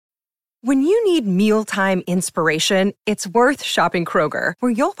When you need mealtime inspiration, it's worth shopping Kroger,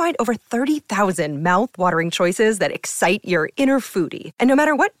 where you'll find over 30,000 mouth-watering choices that excite your inner foodie. And no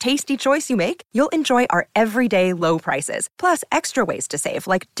matter what tasty choice you make, you'll enjoy our everyday low prices, plus extra ways to save,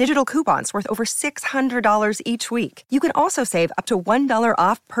 like digital coupons worth over $600 each week. You can also save up to $1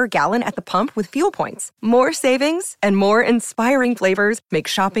 off per gallon at the pump with fuel points. More savings and more inspiring flavors make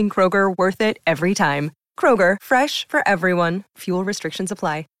shopping Kroger worth it every time. Kroger, fresh for everyone. Fuel restrictions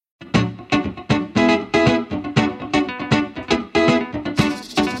apply.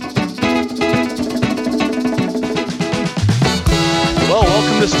 Well,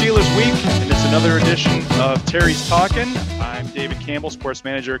 welcome to Steelers Week, and it's another edition of Terry's Talkin'. I'm David Campbell, sports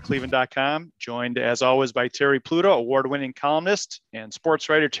manager at Cleveland.com, joined as always by Terry Pluto, award-winning columnist and sports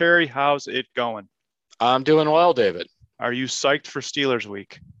writer. Terry, how's it going? I'm doing well, David. Are you psyched for Steelers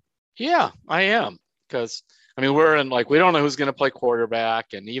Week? Yeah, I am, because we're in we don't know who's going to play quarterback,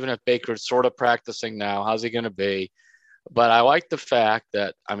 and even if Baker's sort of practicing now, how's he going to be? But I like the fact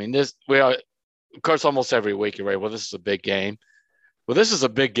that we are, of course, almost every week you're right. Well, this is a big game. Well, this is a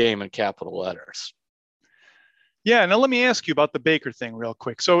big game in capital letters. Yeah, now let me ask you about the Baker thing real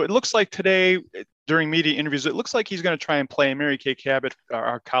quick. So it looks like today, during media interviews, it looks like he's going to try and play. Mary Kay Cabot,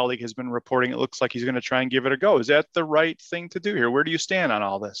 our colleague, has been reporting it looks like he's going to try and give it a go. Is that the right thing to do here? Where do you stand on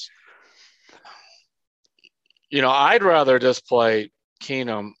all this? I'd rather just play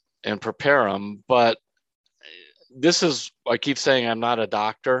Keenum and prepare him, but this is, I keep saying I'm not a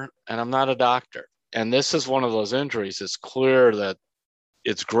doctor, and I'm not a doctor. And this is one of those injuries. It's clear that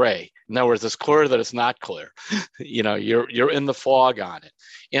it's gray. In other words, it's clear that it's not clear. You're in the fog on it.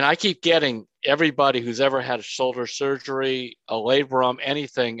 And I keep getting everybody who's ever had a shoulder surgery, a labrum,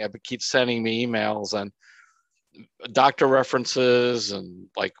 anything, keeps sending me emails and doctor references and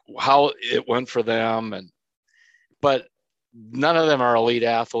how it went for them. But none of them are elite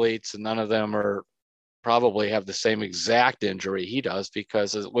athletes, and none of them are probably have the same exact injury he does,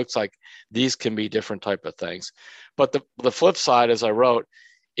 because it looks like these can be different type of things. But the flip side, as I wrote,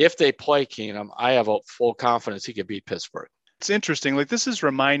 if they play Keenum, I have a full confidence he could beat Pittsburgh. It's interesting. This is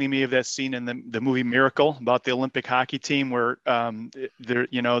reminding me of that scene in the movie Miracle about the Olympic hockey team where I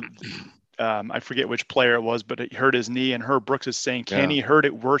forget which player it was, but it hurt his knee, and Herb Brooks is saying, can he hurt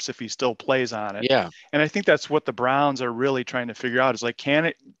it worse if he still plays on it? Yeah. And I think that's what the Browns are really trying to figure out is can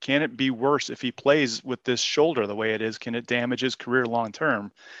it be worse if he plays with this shoulder the way it is? Can it damage his career long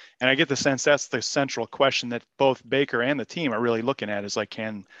term? And I get the sense that's the central question that both Baker and the team are really looking at is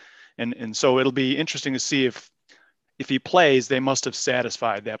and so it'll be interesting to see if he plays, they must have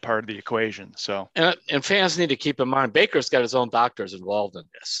satisfied that part of the equation. So and fans need to keep in mind Baker's got his own doctors involved in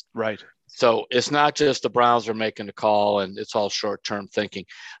this. Right. So it's not just the Browns are making the call and it's all short-term thinking.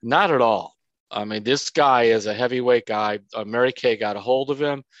 Not at all. This guy is a heavyweight guy. Mary Kay got a hold of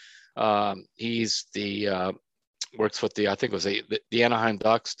him. He's works with I think it was the Anaheim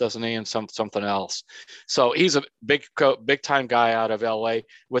Ducks, doesn't he? And something else. So he's a big time guy out of LA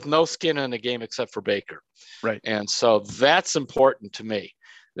with no skin in the game except for Baker. Right. And so that's important to me.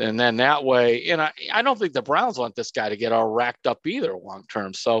 And then that way, and I don't think the Browns want this guy to get all racked up either long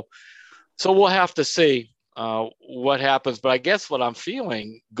term. So we'll have to see what happens. But I guess what I'm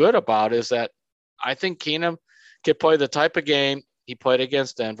feeling good about is that I think Keenum could play the type of game he played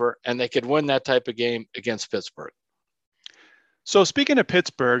against Denver, and they could win that type of game against Pittsburgh. So speaking of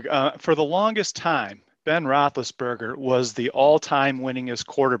Pittsburgh, for the longest time, Ben Roethlisberger was the all-time winningest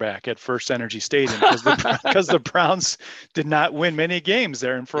quarterback at First Energy Stadium because the Browns did not win many games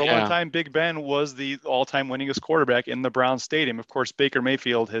there. And for a long time, Big Ben was the all-time winningest quarterback in the Browns Stadium. Of course, Baker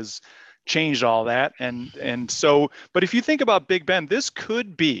Mayfield has changed all that. But if you think about Big Ben, this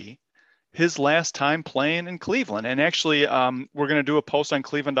could be his last time playing in Cleveland. And actually, we're going to do a post on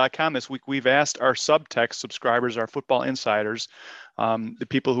Cleveland.com this week. We've asked our subtext subscribers, our football insiders, the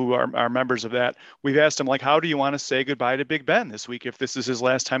people who are members of that, we've asked them, how do you want to say goodbye to Big Ben this week if this is his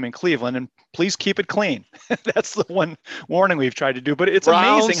last time in Cleveland? And please keep it clean. That's the one warning we've tried to do. But it's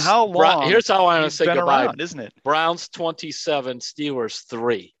amazing how long here's how I want to say been goodbye, around, isn't it? Browns 27, Steelers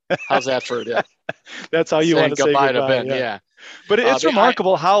 3. How's that for that? That's how you want to say goodbye to Ben. Yeah. But it's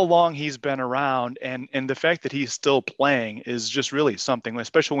remarkable how long he's been around, and the fact that he's still playing is just really something,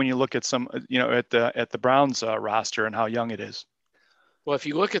 especially when you look at some, at the Browns roster and how young it is. Well, if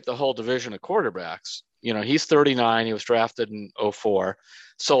you look at the whole division of quarterbacks, he's 39. He was drafted in 2004.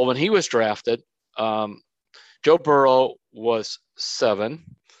 So when he was drafted, Joe Burrow was 7,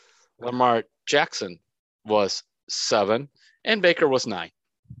 Lamar Jackson was 7, and Baker was 9.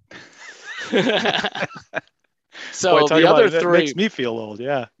 So the other three makes me feel old.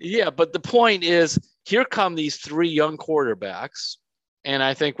 Yeah. Yeah. But the point is, here come these 3 young quarterbacks And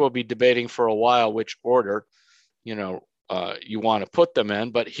I think we'll be debating for a while which order, you want to put them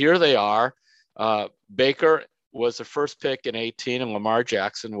in. But here they are. Baker was the first pick in 18, and Lamar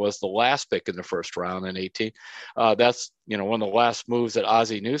Jackson was the last pick in the first round in 18. That's, one of the last moves that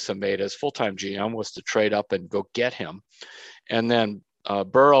Ozzie Newsome made as full-time GM was to trade up and go get him. And then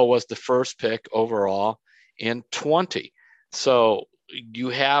Burrow was the first pick overall in 20. So you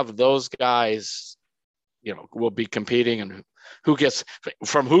have those guys, will be competing, and who gets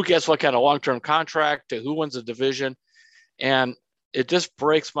what kind of long-term contract to who wins the division. And it just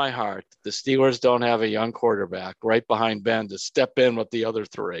breaks my heart the Steelers don't have a young quarterback right behind Ben to step in with the other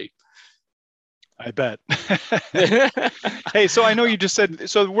three. I bet. Hey, so I know you just said,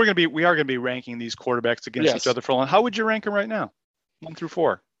 so we are going to be ranking these quarterbacks against each other for long. How would you rank them right now? 1 through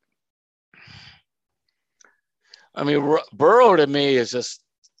 4. I mean, Burrow to me has just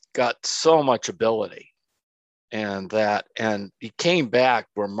got so much ability, and he came back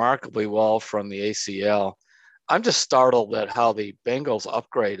remarkably well from the ACL. I'm just startled at how the Bengals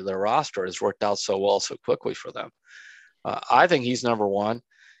upgrade to their roster has worked out so well so quickly for them. I think he's number one.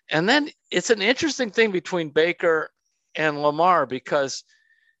 And then it's an interesting thing between Baker and Lamar because,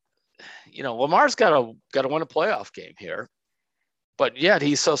 Lamar's got to win a playoff game here, but yet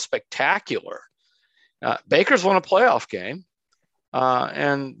he's so spectacular. Baker's won a playoff game.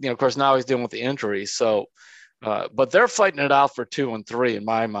 And, of course, now he's dealing with the injuries. So, but they're fighting it out for 2 and 3 in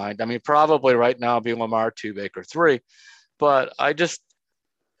my mind. I mean, probably right now it'll be Lamar 2, Baker 3. But I just,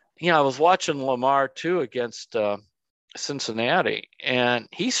 I was watching Lamar 2 against Cincinnati, and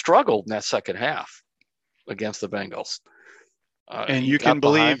he struggled in that second half against the Bengals. And you can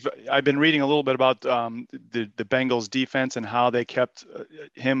believe, I've been reading a little bit about the Bengals defense and how they kept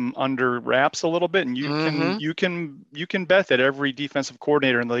him under wraps a little bit. And you can bet that every defensive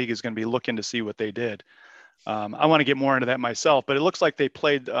coordinator in the league is going to be looking to see what they did. I want to get more into that myself, but it looks like they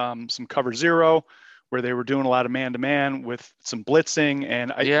played some cover zero where they were doing a lot of man-to-man with some blitzing.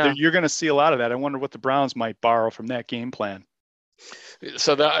 And you're going to see a lot of that. I wonder what the Browns might borrow from that game plan.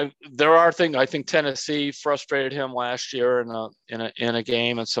 So there are things. I think Tennessee frustrated him last year in a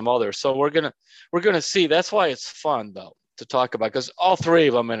game and some others. So we're gonna see. That's why it's fun though to talk about, because all three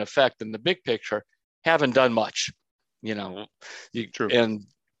of them in effect in the big picture haven't done much. True. And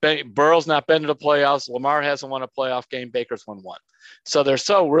Burrow's not been to the playoffs. Lamar hasn't won a playoff game. Baker's won one. So they're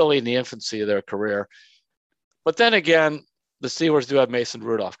so really in the infancy of their career. But then again, the Steelers do have Mason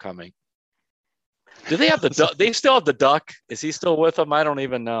Rudolph coming. Do they have they still have the duck? Is he still with them? I don't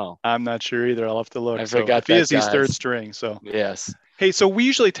even know. I'm not sure either. I'll have to look. I forgot if he is, he's third string. So yes. Hey, so we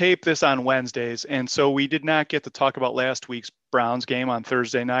usually tape this on Wednesdays, and so we did not get to talk about last week's Browns game on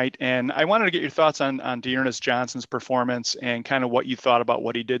Thursday night. And I wanted to get your thoughts on Dearness Johnson's performance and kind of what you thought about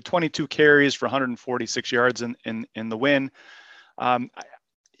what he did. 22 carries for 146 yards in the win.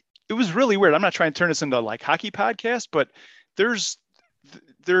 It was really weird. I'm not trying to turn this into like hockey podcast, but there's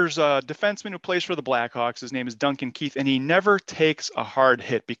a defenseman who plays for the Blackhawks. His name is Duncan Keith, and he never takes a hard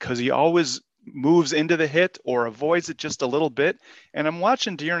hit because he always moves into the hit or avoids it just a little bit. And I'm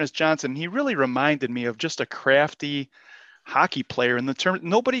watching Dearness Johnson. He really reminded me of just a crafty hockey player in the term.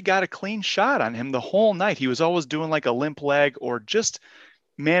 Nobody got a clean shot on him the whole night. He was always doing like a limp leg or just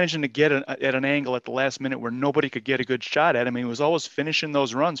managing to get at an angle at the last minute where nobody could get a good shot at him. He was always finishing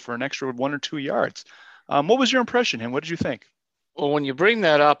those runs for an extra 1 or 2 yards. What was your impression of him? What did you think? Well, when you bring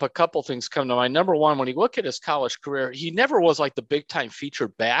that up, a couple things come to mind. Number one, when you look at his college career, he never was like the big time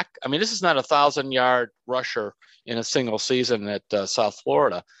featured back. I mean, this is not a 1,000-yard rusher in a single season at South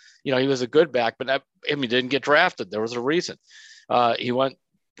Florida. He was a good back, but he didn't get drafted. There was a reason. He went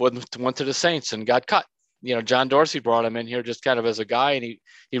to the Saints and got cut. John Dorsey brought him in here just kind of as a guy, and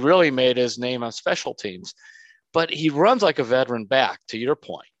he really made his name on special teams. But he runs like a veteran back, to your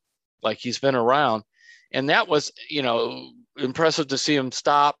point, like he's been around. And that was, impressive to see him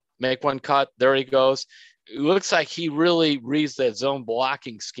stop, make one cut. There he goes. It looks like he really reads that zone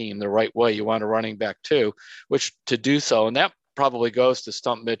blocking scheme the right way. You want a running back too, which to do so. And that probably goes to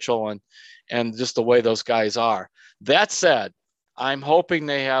Stump Mitchell and just the way those guys are. That said, I'm hoping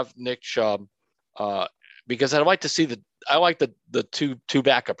they have Nick Chubb because I'd like to see the two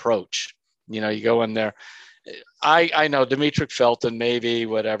back approach. You go in there. I know Demetric Felton, maybe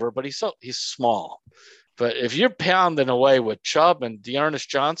whatever, but he's small. But if you're pounding away with Chubb and Dearness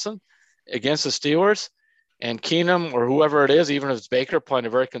Johnson against the Steelers and Keenum or whoever it is, even if it's Baker playing a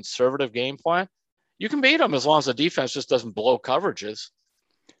very conservative game plan, you can beat them as long as the defense just doesn't blow coverages.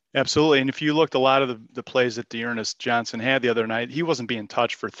 Absolutely. And if you looked a lot of the plays that Dearness Johnson had the other night, he wasn't being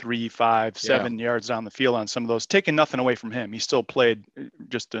touched for 3, 5, Yeah. 7 yards down the field on some of those, taking nothing away from him. He still played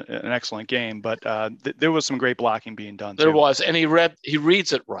just an excellent game, but there was some great blocking being done There too. was, and he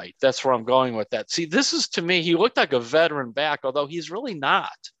reads it right. That's where I'm going with that. See, this is, to me, he looked like a veteran back, although he's really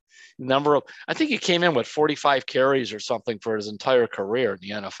not. I think he came in with 45 carries or something for his entire career in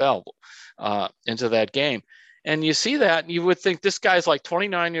the NFL into that game. And you see that, and you would think this guy's like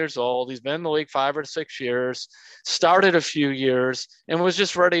 29 years old. He's been in the league 5 or 6 years, started a few years, and was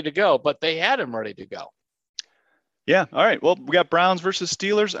just ready to go. But they had him ready to go. Yeah. All right. Well, we got Browns versus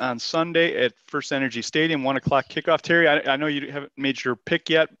Steelers on Sunday at First Energy Stadium, 1:00 kickoff. Terry, I know you haven't made your pick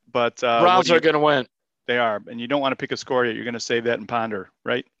yet, but Browns are going to win. They are, and you don't want to pick a score yet. You're going to save that and ponder,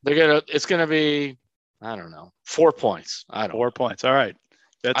 right? It's going to be, I don't know, 4 points. 4 points. All right.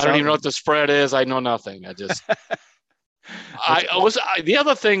 I don't even know what the spread is. I know nothing. I just, the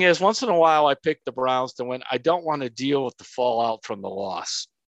other thing is, once in a while I pick the Browns to win. I don't want to deal with the fallout from the loss.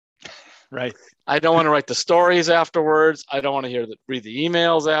 Right. I don't want to write the stories afterwards. I don't want to read the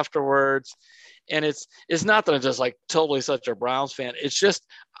emails afterwards. And it's not that I'm just like totally such a Browns fan. It's just,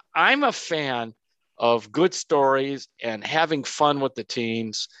 I'm a fan of good stories and having fun with the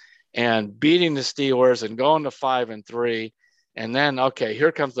teams and beating the Steelers and going to 5-3. And then, okay,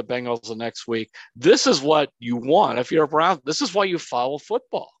 here comes the Bengals the next week. This is what you want. If you're a Browns, this is why you follow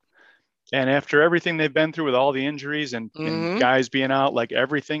football. And after everything they've been through with all the injuries and guys being out, like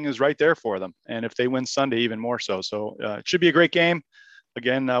everything is right there for them. And if they win Sunday, even more so. So it should be a great game.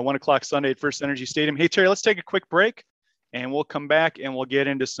 Again, 1:00 Sunday at First Energy Stadium. Hey, Terry, let's take a quick break and we'll come back and we'll get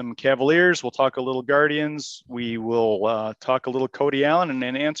into some Cavaliers. We'll talk a little Guardians. We will talk a little Cody Allen and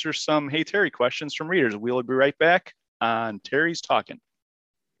then answer some Hey, Terry questions from readers. We'll be right back on Terry's Talking.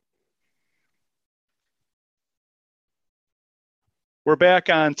 We're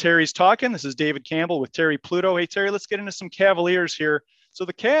back on Terry's Talking. This is David Campbell with Terry Pluto. Hey, Terry, let's get into some Cavaliers here. So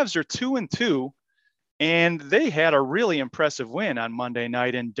the Cavs are 2-2, and they had a really impressive win on Monday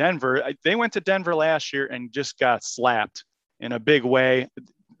night in Denver. They went to Denver last year and just got slapped in a big way.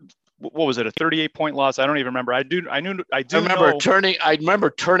 What was it? A 38-point loss? I don't even remember. I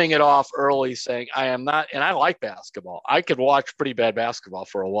remember turning it off early, saying I am not, and I like basketball. I could watch pretty bad basketball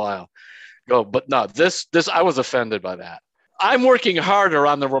for a while. But no, this I was offended by that. I'm working harder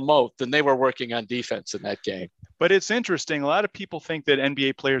on the remote than they were working on defense in that game. But it's interesting. A lot of people think that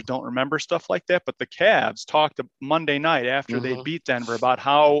NBA players don't remember stuff like that. But the Cavs talked Monday night after they beat Denver about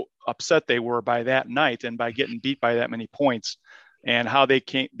how upset they were by that night and by getting beat by that many points, and how they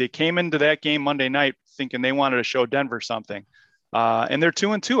came into that game Monday night thinking they wanted to show Denver something. And they're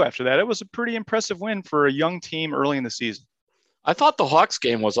 2-2 after that. It was a pretty impressive win for a young team early in the season. I thought the Hawks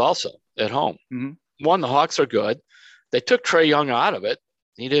game was also at home. One, the Hawks are good. They took Trae Young out of it.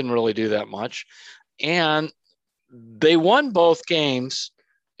 He didn't really do that much. And they won both games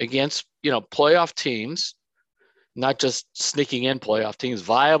against, playoff teams, not just sneaking in playoff teams,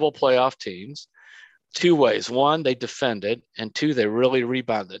 viable playoff teams, 2 ways. One, they defended, and 2, they really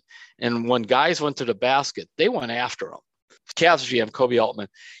rebounded. And when guys went to the basket, they went after them. Cavs GM, Kobe Altman,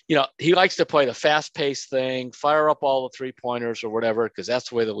 he likes to play the fast-paced thing, fire up all the three-pointers or whatever, because that's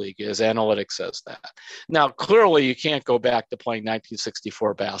the way the league is. Analytics says that. Now, clearly, you can't go back to playing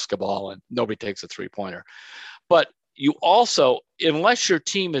 1964 basketball and nobody takes a three-pointer. But you also, unless your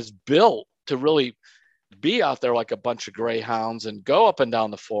team is built to really be out there like a bunch of greyhounds and go up and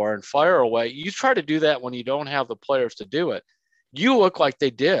down the floor and fire away, you try to do that when you don't have the players to do it. You look like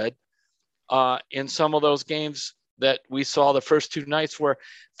they did in some of those games that we saw the first 2 nights where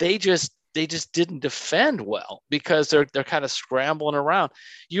they just didn't defend well because they're kind of scrambling around.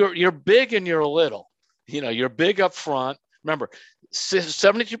 You're big and you're little. You're big up front. Remember,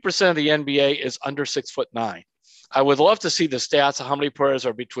 72% of the NBA is under 6'9". I would love to see the stats of how many players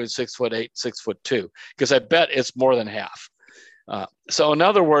are between 6'8", 6'2", because I bet it's more than half. So in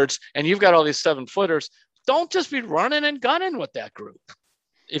other words, and you've got all these 7-footers, don't just be running and gunning with that group.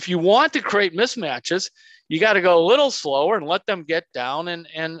 If you want to create mismatches, you got to go a little slower and let them get down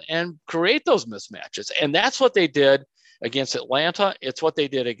and create those mismatches. And that's what they did against Atlanta. It's what they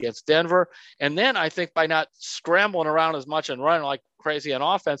did against Denver. And then I think by not scrambling around as much and running like crazy on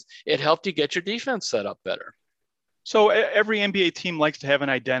offense, it helped you get your defense set up better. So every NBA team likes to have an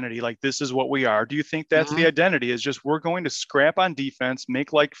identity, like this is what we are. Do you think that's the identity, is just we're going to scrap on defense,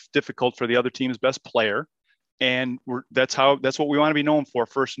 make life difficult for the other team's best player, and that's what we want to be known for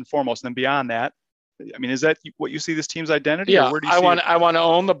first and foremost. And then beyond that, I mean, is that what you see this team's identity? Yeah, or where do you I want to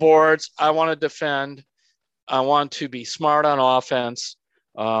own the boards. I want to defend. I want to be smart on offense.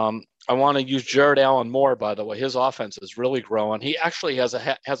 I I want to use Jared Allen more, by the way. His offense is really growing. He actually has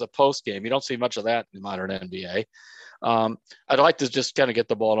a post game. You don't see much of that in the modern NBA. I'd like to just kind of get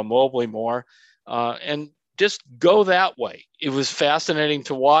the ball to Mobley more and just go that way. It was fascinating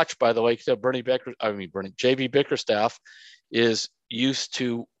to watch, by the way. JB Bickerstaff is used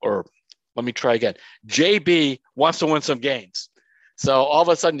to, or let me try again. JB wants to win some games. So all of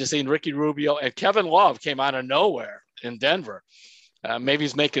a sudden, you're seeing Ricky Rubio and Kevin Love came out of nowhere in Denver. Maybe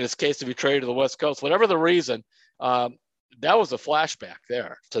he's making his case to be traded to the West Coast. Whatever the reason, that was a flashback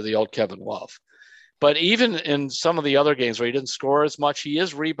there to the old Kevin Love. But even in some of the other games where he didn't score as much, he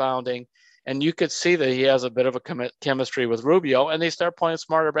is rebounding. And you could see that he has a bit of a chemistry with Rubio, and they start playing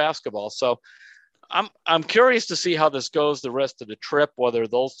smarter basketball. So I'm curious to see how this goes the rest of the trip, whether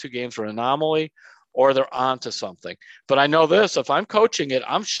those two games are an anomaly or they're onto something. But I know this, if I'm coaching it,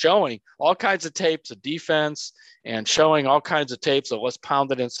 I'm showing all kinds of tapes of defense and showing all kinds of tapes of let's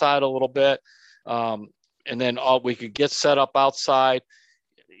pound it inside a little bit. And then we could get set up outside.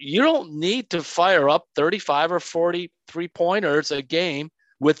 You don't need to fire up 35 or 40 3-pointers a game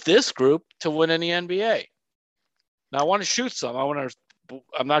with this group to win in the NBA. Now I want to shoot some.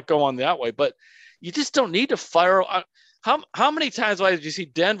 I'm not going that way, but you just don't need to fire. How many times did you see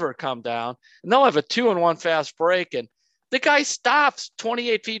Denver come down and they'll have a 2-and-1 fast break and the guy stops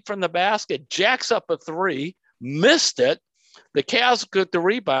 28 feet from the basket, jacks up a 3, missed it. The Cavs get the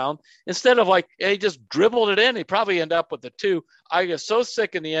rebound. Instead of he just dribbled it in, he probably end up with the 2. I get so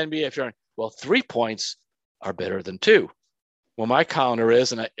sick in the NBA if you're 3 points are better than 2. Well, my counter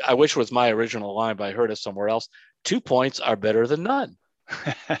is, and I wish it was my original line, but I heard it somewhere else, 2 points are better than none.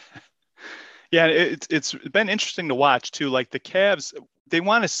 Yeah, it's been interesting to watch too. Like the Cavs, they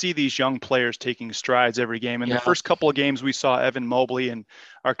want to see these young players taking strides every game. In the first couple of games, we saw Evan Mobley, and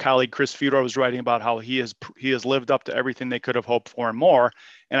our colleague Chris Fedor was writing about how he has lived up to everything they could have hoped for and more.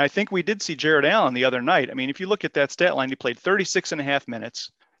 And I think we did see Jared Allen the other night. I mean, if you look at that stat line, he played 36 and a half minutes,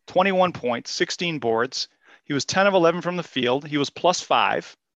 21 points, 16 boards. He was 10 of 11 from the field. He was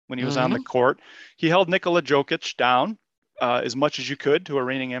 +5 when he was on the court. He held Nikola Jokic down as much as you could to a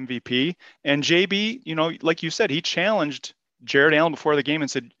reigning MVP. And JB, like you said, he challenged Jared Allen before the game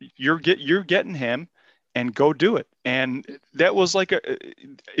and said, you're getting him and go do it. And that was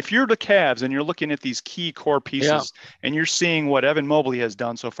if you're the Cavs and you're looking at these key core pieces and you're seeing what Evan Mobley has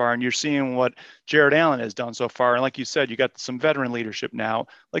done so far, and you're seeing what Jared Allen has done so far. And like you said, you got some veteran leadership now,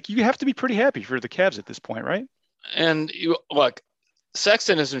 you have to be pretty happy for the Cavs at this point, right? And look,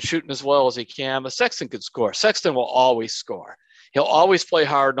 Sexton isn't shooting as well as he can, but Sexton could score. Sexton will always score. He'll always play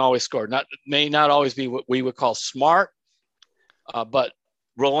hard and always score. May not always be what we would call smart, but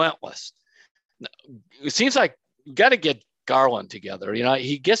relentless. It seems like you got to get Garland together.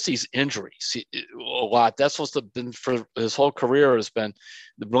 He gets these injuries a lot. That's what's been for his whole career has been,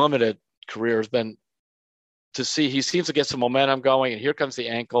 the limited career has been to see. He seems to get some momentum going, and here comes the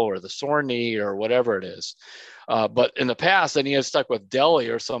ankle or the sore knee or whatever it is. But in the past, then he has stuck with Delhi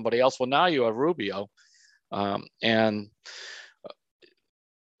or somebody else. Well, now you have Rubio, and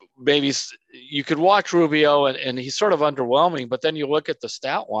maybe you could watch Rubio and he's sort of underwhelming, but then you look at the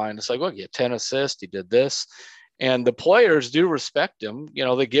stat line. It's look, he had 10 assists. He did this. And the players do respect him.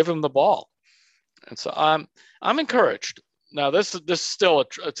 They give him the ball. And so I'm encouraged. Now this is still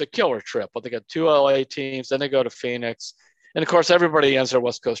it's a killer trip, but they got 2 LA teams. Then they go to Phoenix. And of course, everybody ends their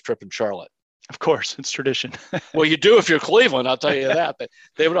West Coast trip in Charlotte. Of course, it's tradition. Well, you do if you're Cleveland, I'll tell you that.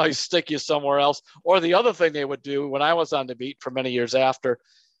 They would always stick you somewhere else. Or the other thing they would do when I was on the beat for many years after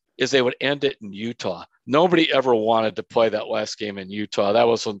is they would end it in Utah. Nobody ever wanted to play that last game in Utah. That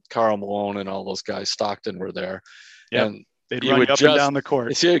was when Karl Malone and all those guys, Stockton, were there. Yeah, and they'd run you up and down the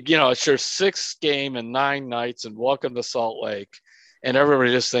court. It's your 6th game in 9 nights and welcome to Salt Lake. And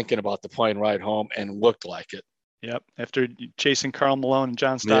everybody just thinking about the plane ride home and looked like it. Yep. After chasing Karl Malone and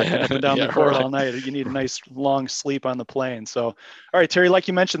John Stockton up and down the court all night, you need a nice long sleep on the plane. So, all right, Terry, like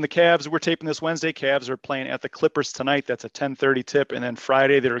you mentioned, the Cavs, we're taping this Wednesday. Cavs are playing at the Clippers tonight. That's a 10:30 tip. And then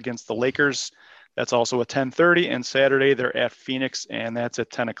Friday, they're against the Lakers. That's also a 10:30. And Saturday, they're at Phoenix, and that's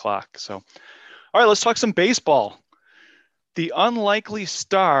at 10 o'clock. So, all right, let's talk some baseball. The unlikely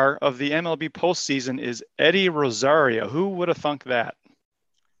star of the MLB postseason is Eddie Rosario. Who would have thunk that?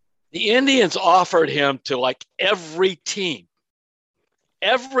 The Indians offered him to every team.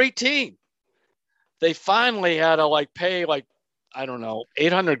 Every team. They finally had to pay I don't know,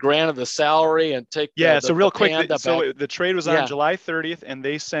 800 grand of the salary and take Yeah, so real the quick, Panda back. the trade was on Yeah. July 30th, and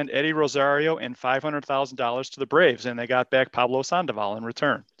they sent Eddie Rosario and $500,000 to the Braves, and they got back Pablo Sandoval in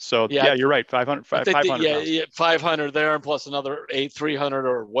return. So yeah, you're right, 500, I think 500,000. yeah, 500 there and plus another 300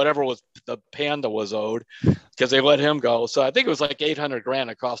 or whatever was the Panda was owed because they let him go. So I think it was like 800 grand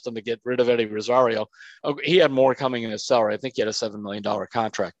it cost them to get rid of Eddie Rosario. He had more coming in his salary. I think he had a $7 million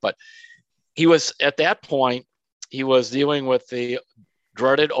contract, but he was at that point, he was dealing with the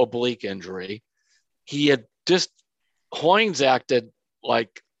dreaded oblique injury. He had just Hoynes acted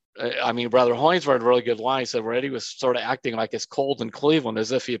like, Hoynes read a really good line. He said, where Eddie was sort of acting like it's cold in Cleveland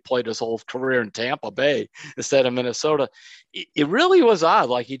as if he had played his whole career in Tampa Bay instead of Minnesota. It really was odd.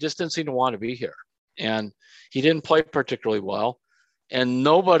 Like he just didn't seem to want to be here. And he didn't play particularly well. And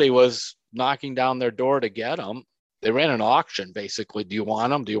nobody was knocking down their door to get him. They ran an auction, basically. Do you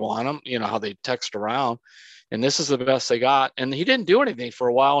want him? Do you want him? You know, how they text around. And this is the best they got. And he didn't do anything for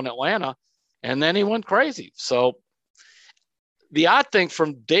a while in Atlanta. And then he went crazy. So the odd thing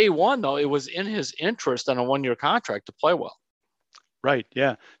from day one, though, it was in his interest on a one-year contract to play well. Right.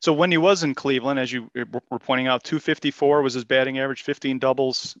 Yeah. So when he was in Cleveland, as you were pointing out, 254 was his batting average, 15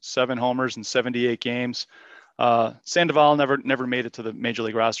 doubles, 7 homers in 78 games. Sandoval never made it to the major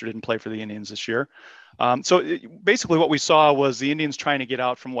league roster, didn't play for the Indians this year. Basically what we saw was the Indians trying to get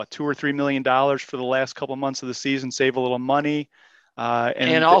out from $2 or $3 million for the last couple of months of the season, save a little money.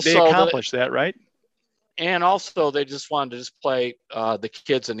 And also they accomplished that, right? And also they just wanted to just play the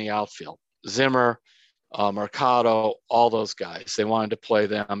kids in the outfield, Zimmer, Mercado, all those guys. They wanted to play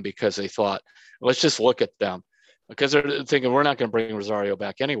them because they thought, let's just look at them, because they're thinking we're not going to bring Rosario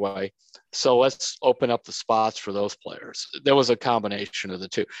back anyway. So let's open up the spots for those players. There was a combination of the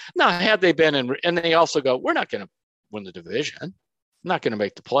two. Now, had they been in, and they also go, we're not going to win the division, not going to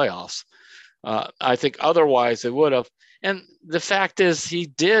make the playoffs. I think otherwise they would have. And the fact is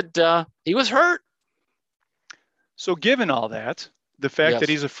he was hurt. So given all that, the fact that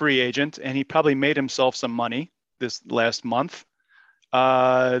he's a free agent and he probably made himself some money this last month,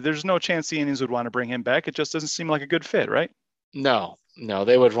 there's no chance the Indians would want to bring him back. It just doesn't seem like a good fit, right? No,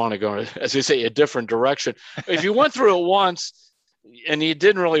 they would want to go, as you say, a different direction. If you went through it once and it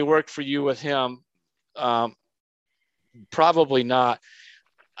didn't really work for you with him, probably not.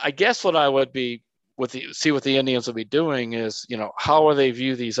 I guess what I would be see what the Indians will be doing is, how will they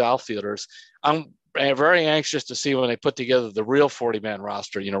view these outfielders? I'm very anxious to see when they put together the real 40-man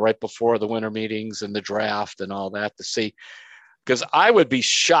roster, right before the winter meetings and the draft and all that, to see, because I would be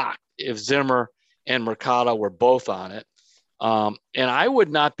shocked if Zimmer and Mercado were both on it. And I would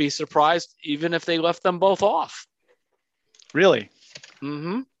not be surprised even if they left them both off. Really?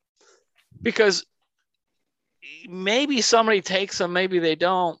 Mm-hmm. Because maybe somebody takes them, maybe they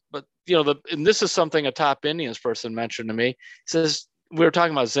don't. But, and this is something a top Indians person mentioned to me. He says, we were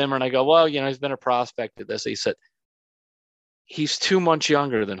talking about Zimmer, and I go, well, he's been a prospect at this. He said, he's 2 months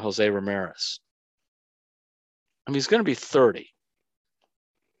younger than Jose Ramirez. He's going to be 30.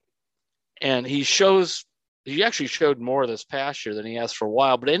 And he actually showed more this past year than he has for a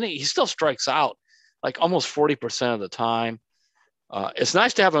while, but he still strikes out like almost 40% of the time. It's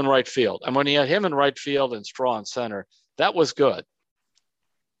nice to have him in right field. And when he had him in right field and Straw in center, that was good.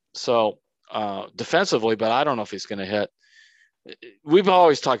 So defensively, but I don't know if he's going to hit. We've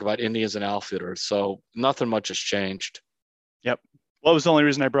always talked about Indians and outfielders, so nothing much has changed. Yep. Well, that was the only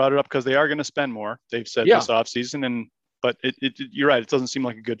reason I brought it up, because they are going to spend more, they've said, this offseason. But you're right. It doesn't seem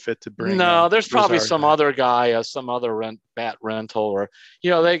like a good fit to bring. No, there's probably some other guy, some other bat rental, or,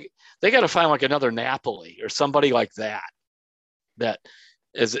 they got to find like another Napoli or somebody like that. That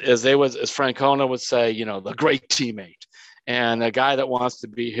as Francona would say, the great teammate and a guy that wants to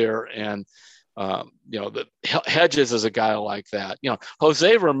be here. And, the Hedges is a guy like that.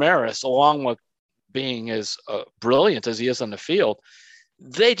 Jose Ramirez, along with being as brilliant as he is on the field,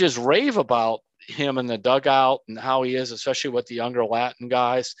 they just rave about him in the dugout and how he is, especially with the younger Latin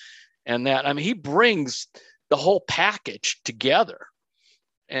guys. And that, he brings the whole package together.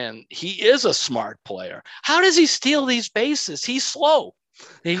 And he is a smart player. How does he steal these bases? He's slow.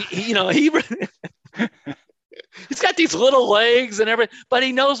 He's got these little legs and everything, but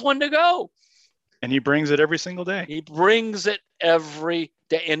he knows when to go. And he brings it every single day. He brings it every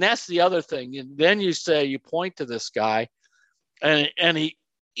day. And that's the other thing. And then you point to this guy and he,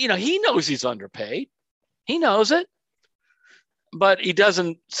 he knows he's underpaid. He knows it. But he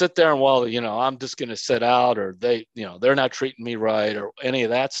doesn't sit there and, well, I'm just going to sit out, or they're not treating me right, or any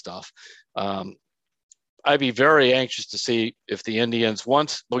of that stuff. I'd be very anxious to see if the Indians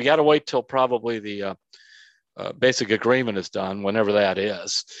we got to wait till probably the basic agreement is done, whenever that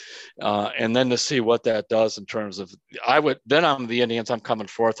is, and then to see what that does in terms of, then I'm the Indians. I'm coming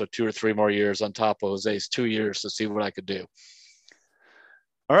forth with 2 or 3 more years on top of Jose's 2 years to see what I could do.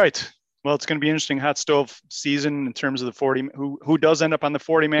 All right. Well, it's going to be interesting hot stove season in terms of the 40. Who does end up on the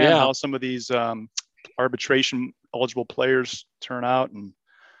 40 man? Yeah. How some of these arbitration eligible players turn out,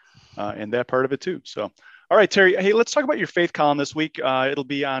 and that part of it too. So, all right, Terry. Hey, let's talk about your faith column this week. It'll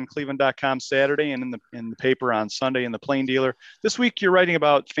be on Cleveland.com Saturday and in the paper on Sunday in the Plain Dealer. This week, you're writing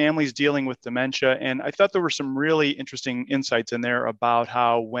about families dealing with dementia, and I thought there were some really interesting insights in there about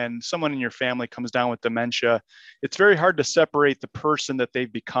how when someone in your family comes down with dementia, it's very hard to separate the person that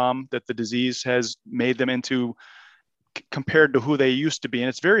they've become, that the disease has made them into, compared to who they used to be. And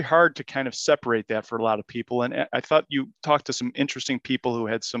it's very hard to kind of separate that for a lot of people. And I thought you talked to some interesting people who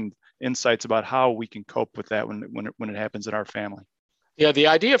had some insights about how we can cope with that when it happens in our family. Yeah, the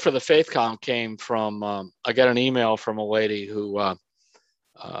idea for the faith column came from, I got an email from a lady who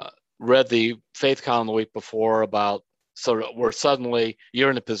read the faith column the week before about, sort of where suddenly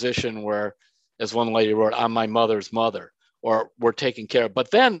you're in a position where, as one lady wrote, I'm my mother's mother, or we're taking care of. But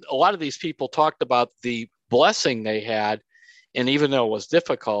then a lot of these people talked about the blessing they had, and even though it was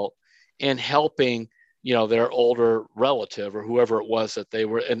difficult, in helping their older relative or whoever it was that they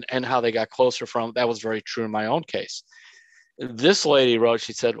were, and how they got closer from. That was very true in my own case. This lady wrote,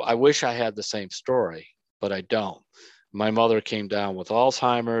 she said, I wish I had the same story, but I don't. My mother came down with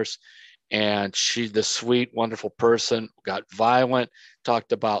Alzheimer's, and she's the sweet, wonderful person, got violent,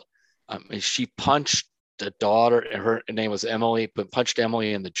 talked about, she punched the daughter, her name was Emily, but punched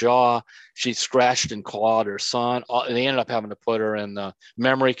Emily in the jaw. She scratched and clawed her son. And they ended up having to put her in the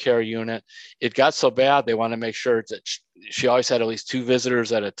memory care unit. It got so bad, they wanted to make sure that she always had at least 2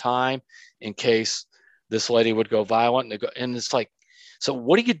 visitors at a time in case this lady would go violent. And it's like, so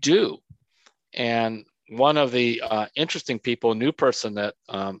what do you do? And one of the interesting people, a new person that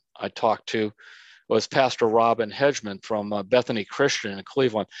I talked to, was Pastor Robin Hedgeman from Bethany Christian in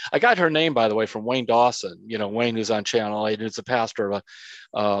Cleveland. I got her name, by the way, from Wayne Dawson. Wayne, who's on Channel 8, who's a pastor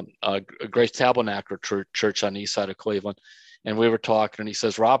of a Grace Tabernacle Church on the east side of Cleveland. And we were talking, and he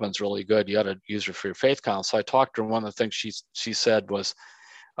says, Robin's really good. You ought to use her for your faith counsel. So I talked to her, and one of the things she said was,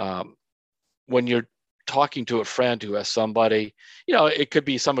 when you're talking to a friend who has somebody, it could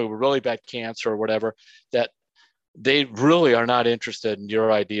be somebody with really bad cancer or whatever, that they really are not interested in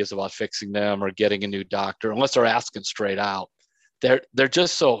your ideas about fixing them or getting a new doctor unless they're asking straight out. They're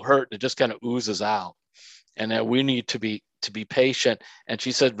just so hurt, it just kind of oozes out, and that we need to be patient. And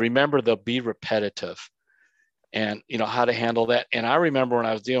she said, remember, they'll be repetitive, and how to handle that. And I remember when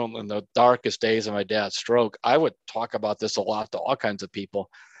I was dealing in the darkest days of my dad's stroke, I would talk about this a lot to all kinds of people,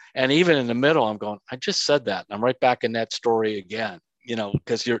 and even in the middle, I'm going, I just said that, and I'm right back in that story again,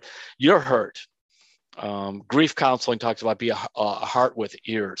 because you're hurt. Grief counseling talks about be a heart with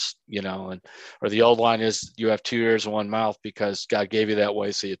ears, or the old line is you have 2 ears and 1 mouth because God gave you that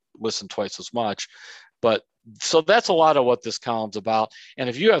way, so you listen twice as much. But so that's a lot of what this column's about. And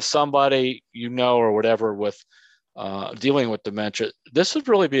if you have somebody or whatever with dealing with dementia, this would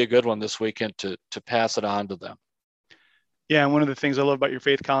really be a good one this weekend to pass it on to them. Yeah, and one of the things I love about your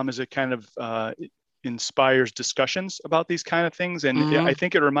faith column is it kind of inspires discussions about these kind of things. And I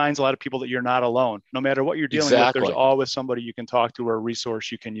think it reminds a lot of people that you're not alone. No matter what you're dealing with, there's always somebody you can talk to or a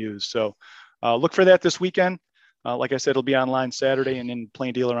resource you can use. So look for that this weekend. Like I said, it'll be online Saturday and in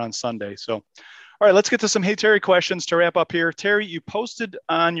Plain Dealer on Sunday. So, all right, let's get to some Hey Terry questions to wrap up here. Terry, you posted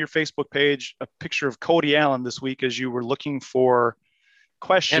on your Facebook page a picture of Cody Allen this week as you were looking for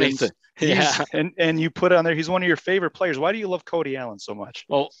questions. Anything. Yeah. And you put on there, he's one of your favorite players. Why do you love Cody Allen so much?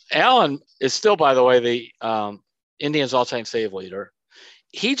 Well, Allen is still, by the way, the Indians all-time save leader.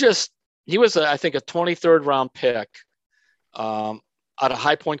 He was, I think, a 23rd round pick out of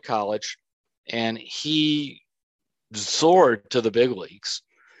High Point College, and he soared to the big leagues.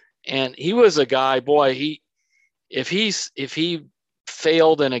 And he was a guy, boy, if he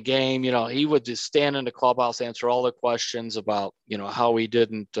failed in a game, he would just stand in the clubhouse, answer all the questions about, how he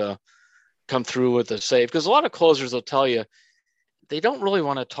didn't come through with the save. Because a lot of closers will tell you, they don't really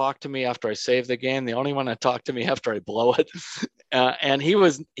want to talk to me after I save the game. They only want to talk to me after I blow it. And he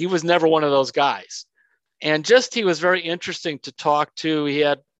was never one of those guys. And he was very interesting to talk to. He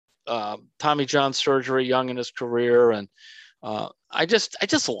had Tommy John surgery young in his career. And I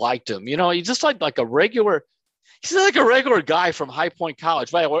just liked him. He just like a regular, he's like a regular guy from High Point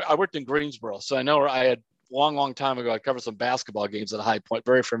College. I worked in Greensboro, so I know I had long time ago, I covered some basketball games at High Point,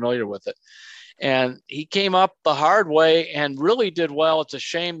 very familiar with it. And he came up the hard way and really did well. It's a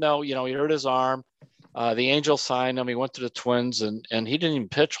shame though, he hurt his arm. The Angels signed him. He went to the Twins and he didn't even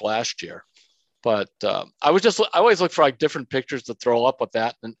pitch last year. But I always look for like different pictures to throw up with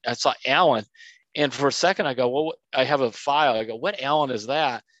that. And I saw Allen. And for a second, I go, well, I have a file. I go, what Allen is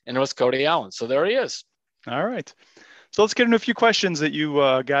that? And it was Cody Allen. So there he is. All right. So let's get into a few questions that you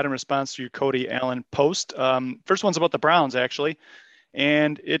got in response to your Cody Allen post. First one's about the Browns, actually.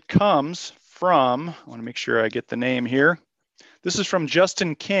 And it comes from, I want to make sure I get the name here. This is from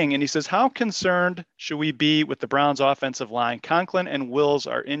Justin King, and he says, how concerned should we be with the Browns offensive line? Conklin and Wills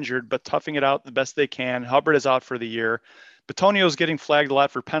are injured, but toughing it out the best they can. Hubbard is out for the year. Batonio's getting flagged a lot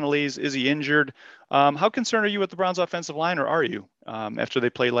for penalties. Is he injured? How concerned are you with the Browns offensive line, or are you after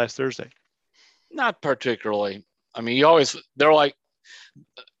they played last Thursday? Not particularly. I mean, they're like,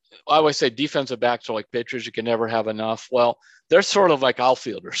 I always say defensive backs are like pitchers. You can never have enough. Well, they're sort of like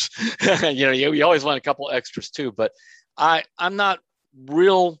outfielders. You always want a couple extras too, but I'm not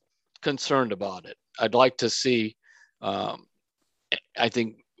real concerned about it. I'd like to see, I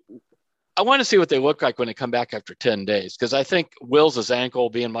want to see what they look like when they come back after 10 days, because I think Wills' ankle will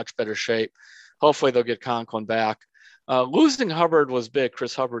be in much better shape. Hopefully they'll get Conklin back. Losing Hubbard was big,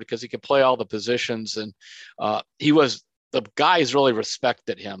 Chris Hubbard, because he could play all the positions, and the guys really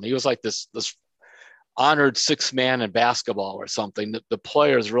respected him. He was like this honored sixth man in basketball or something. The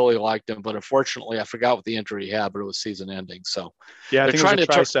players really liked him, but unfortunately, I forgot what the injury he had, but it was season ending. So yeah, I think it was a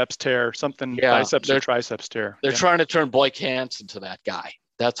triceps tear, something. Yeah, biceps or triceps tear. They're trying to turn Blake Hansen to that guy.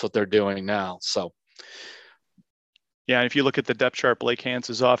 That's what they're doing now. So yeah, and if you look at the depth chart, Blake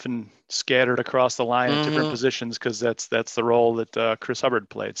Hansen is often scattered across the line at different positions, because that's the role that Chris Hubbard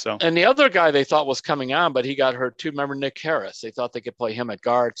played. So, and the other guy they thought was coming on, but he got hurt too. Remember Nick Harris? They thought they could play him at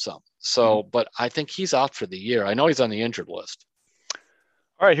guard some. So, but I think he's out for the year. I know he's on the injured list.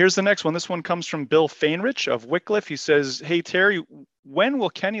 All right, here's the next one. This one comes from Bill Fainrich of Wycliffe. He says, hey, Terry, when will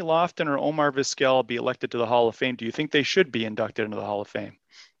Kenny Lofton or Omar Vizquel be elected to the Hall of Fame? Do you think they should be inducted into the Hall of Fame?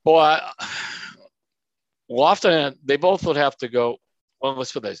 Boy, Lofton, they both would have to go. Well,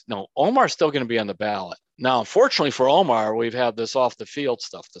 let's put this. No, Omar's still going to be on the ballot. Now, unfortunately for Omar, we've had this off the field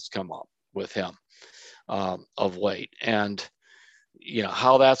stuff that's come up with him of late. And,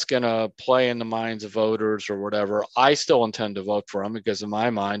 how that's going to play in the minds of voters or whatever. I still intend to vote for him, because in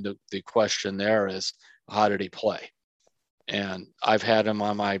my mind, the question there is, how did he play? And I've had him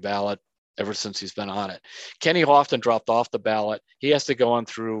on my ballot ever since he's been on it. Kenny Lofton dropped off the ballot. He has to go on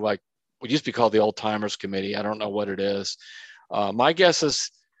through like what used to be called the Old Timers Committee. I don't know what it is. My guess is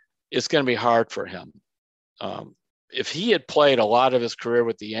it's going to be hard for him. If he had played a lot of his career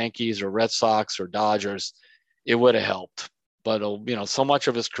with the Yankees or Red Sox or Dodgers, it would have helped. But, so much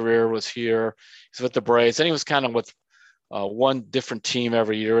of his career was here. He's with the Braves, and he was kind of with one different team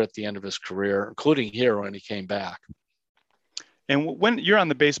every year at the end of his career, including here when he came back. And when you're in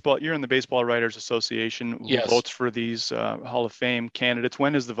the Baseball Writers Association, who yes. votes for these Hall of Fame candidates.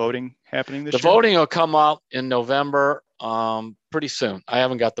 When is the voting happening this year? The voting will come out in November, pretty soon. I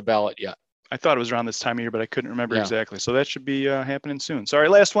haven't got the ballot yet. I thought it was around this time of year, but I couldn't remember exactly. So that should be happening soon. Sorry,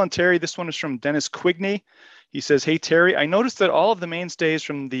 last one, Terry. This one is from Dennis Quigney. He says, hey, Terry, I noticed that all of the mainstays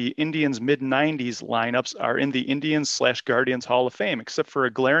from the Indians mid-90s lineups are in the Indians/Guardians Hall of Fame, except for a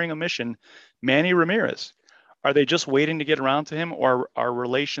glaring omission, Manny Ramirez. Are they just waiting to get around to him, or are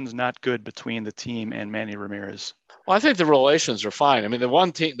relations not good between the team and Manny Ramirez? Well, I think the relations are fine. I mean, the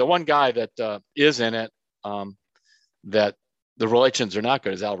one guy that is in it that the relations are not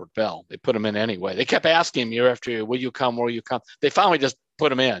good is Albert Bell. They put him in anyway. They kept asking him year after year, will you come? They finally just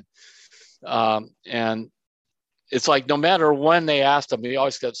put him in. And it's like, no matter when they asked him, he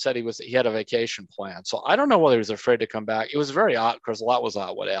always said he had a vacation plan. So I don't know whether he was afraid to come back. It was very odd, because a lot was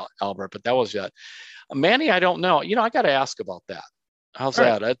odd with Albert, but that was yet. Manny, I don't know. I got to ask about that. How's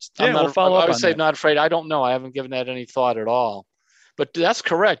that? We'll follow up. I would say not afraid. I don't know. I haven't given that any thought at all. But that's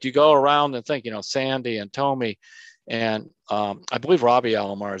correct. You go around and think, Sandy and Tommy, and I believe Robbie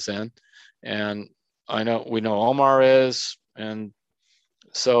Alomar is in, and we know Omar is, and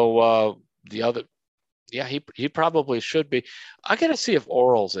so the other. Yeah, he probably should be. I got to see if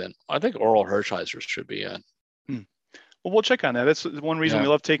Oral's in. I think Oral Hershiser should be in. Well, we'll check on that. That's one reason we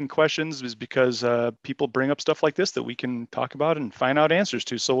love taking questions, is because people bring up stuff like this that we can talk about and find out answers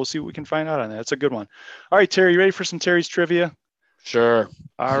to. So we'll see what we can find out on that. That's a good one. All right, Terry, you ready for some Terry's trivia? Sure.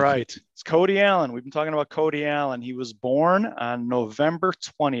 All right. It's Cody Allen. We've been talking about Cody Allen. He was born on November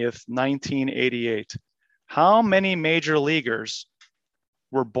 20th, 1988. How many major leaguers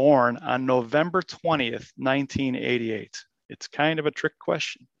were born on November 20th, 1988? It's kind of a trick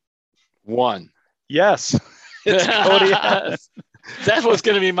question. One. Yes. It's Cody Allen. That was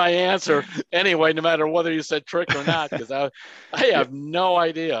going to be my answer anyway, no matter whether you said trick or not, because I have no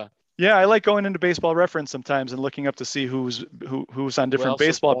idea. Yeah, I like going into Baseball Reference sometimes and looking up to see who's on Who different else is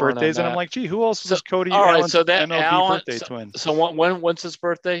baseball born on birthdays, and I'm that? like, gee, who else So, was Cody all right. Allen's So that MLB Allen. birthday twin? So when's his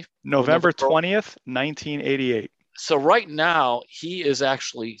birthday? November 20th, 1988. So right now he is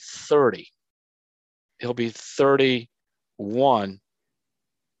actually 30. He'll be 31.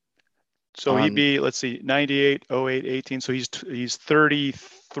 So he'd be, let's see, 98, 08, 18. So he's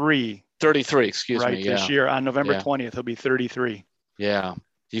 33. 33, excuse right, me. this year on November 20th, he'll be 33. Yeah.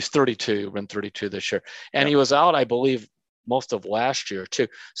 He's 32, been 32 this year. And Yep. he was out, I believe, most of last year too.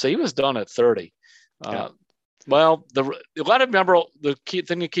 So he was done at 30. Well, a lot of remember the key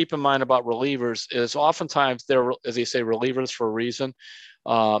thing to keep in mind about relievers is oftentimes they're, as they say, relievers for a reason.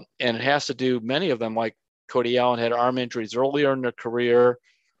 And it has to do, many of them, like Cody Allen, had arm injuries earlier in their career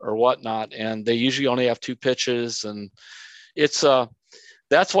or whatnot. And they usually only have 2 pitches. And it's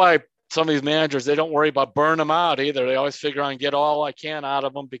that's why some of these managers, they don't worry about burning them out either. They always figure out and get all I can out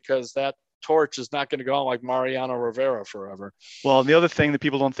of them, because that torch is not going to go on like Mariano Rivera forever. Well, the other thing that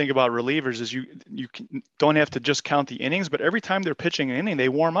people don't think about relievers is you don't have to just count the innings, but every time they're pitching an inning, they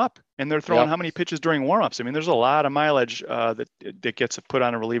warm up and they're throwing how many pitches during warmups. I mean, there's a lot of mileage that gets put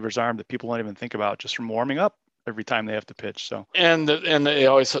on a reliever's arm that people don't even think about just from warming up every time they have to pitch. So and they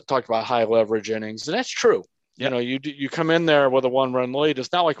always talk about high leverage innings, and that's true. You know, you come in there with a 1-run lead.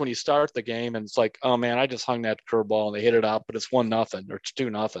 It's not like when you start the game and it's like, oh man, I just hung that curveball and they hit it out, but it's 1-0 or it's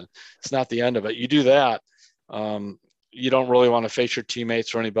 2-0. It's not the end of it. You do that, you don't really want to face your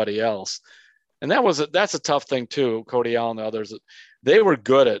teammates or anybody else. And that's a tough thing too. Cody Allen and others, they were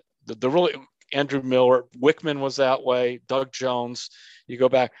good at the really. Andrew Miller, Wickman was that way. Doug Jones. You go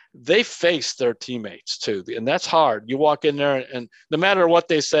back, they face their teammates too. And that's hard. You walk in there and no matter what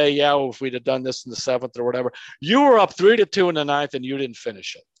they say, if we'd have done this in the 7th or whatever, you were up 3-2 in the 9th and you didn't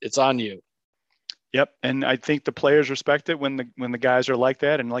finish it. It's on you. Yep. And I think the players respect it when the guys are like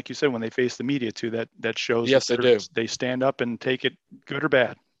that. And like you said, when they face the media too, that shows. Yes, they do. They stand up and take it good or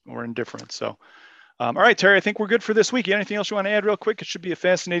bad or indifferent. So, all right, Terry, I think we're good for this week. Anything else you want to add real quick? It should be a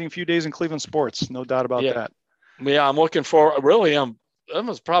fascinating few days in Cleveland sports. No doubt about that. Yeah. I'm looking forward. Really,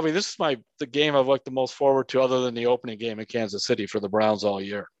 this is the game I've looked the most forward to, other than the opening game in Kansas City for the Browns all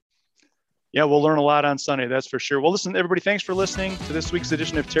year. Yeah, we'll learn a lot on Sunday, that's for sure. Well, listen, everybody, thanks for listening to this week's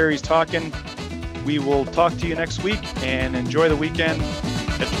edition of Terry's Talking. We will talk to you next week, and enjoy the weekend.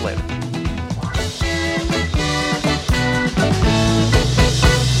 Catch you later.